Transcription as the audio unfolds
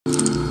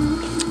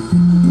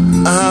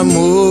Amor,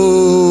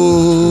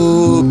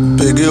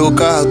 peguei o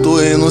carro, tô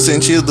indo no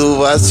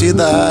sentido à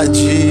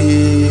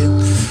cidade.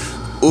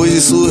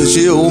 Hoje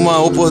surgiu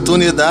uma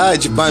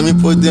oportunidade pra mim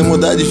poder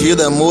mudar de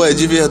vida, amor, é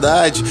de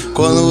verdade.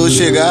 Quando eu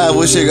chegar,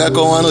 vou chegar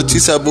com uma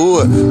notícia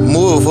boa.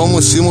 Amor,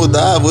 vamos se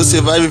mudar, você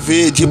vai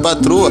viver de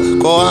patroa.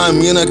 Qual a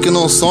mina que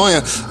não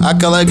sonha?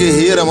 Aquela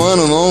guerreira,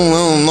 mano,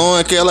 não é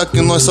aquela que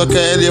nós só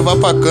quer levar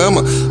pra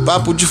cama.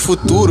 Papo de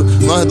futuro,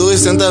 nós dois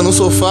senta no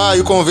sofá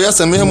e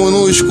conversa mesmo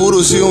no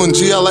escuro. Se um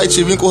dia a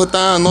light vir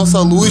cortar a nossa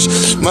luz,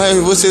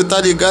 mas você tá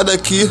ligado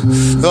aqui,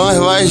 nós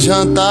vai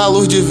jantar à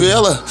luz de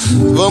vela.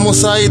 Vamos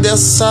sair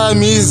dessa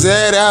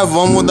miséria,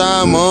 vamos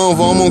dar a mão,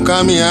 vamos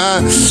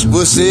caminhar.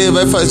 Você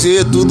vai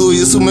fazer tudo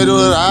isso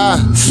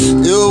melhorar.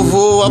 Eu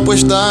vou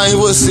apostar em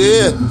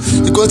você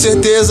e com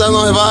certeza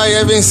nós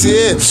vai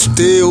vencer.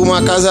 Ter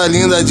uma casa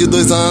linda de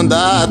 2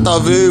 andar,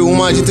 talvez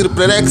uma de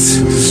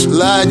triplex,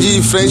 lá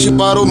de frente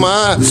para o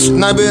mar,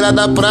 na beira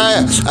da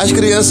praia, as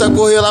crianças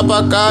correr lá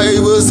pra cá e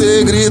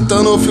você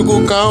gritando, eu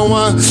fico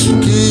calma,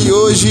 que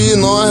hoje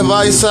nós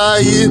vai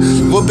sair.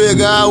 Vou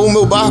pegar o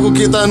meu barco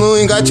que tá no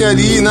engate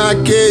ali,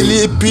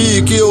 naquele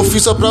pique eu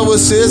fiz só pra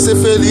você ser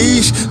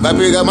feliz. Vai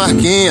pegar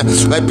marquinha,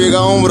 vai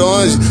pegar um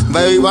bronze,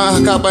 vai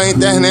marcar pra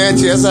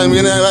internet, essa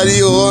mina é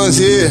vale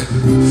 11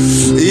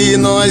 e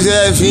nós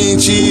é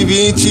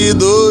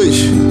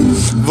 2022.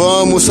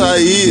 Vamos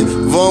sair,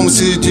 vamos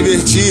se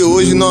divertir.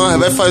 Hoje nós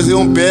vai fazer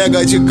um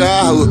pega de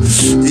carro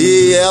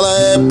e ela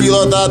é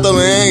pilotar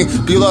também,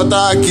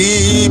 pilotar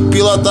aqui e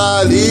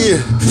pilotar ali.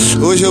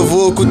 Hoje eu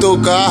vou com o teu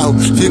carro,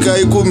 fica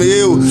aí com o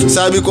meu,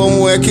 sabe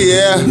como é que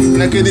é,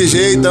 naquele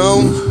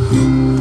jeitão.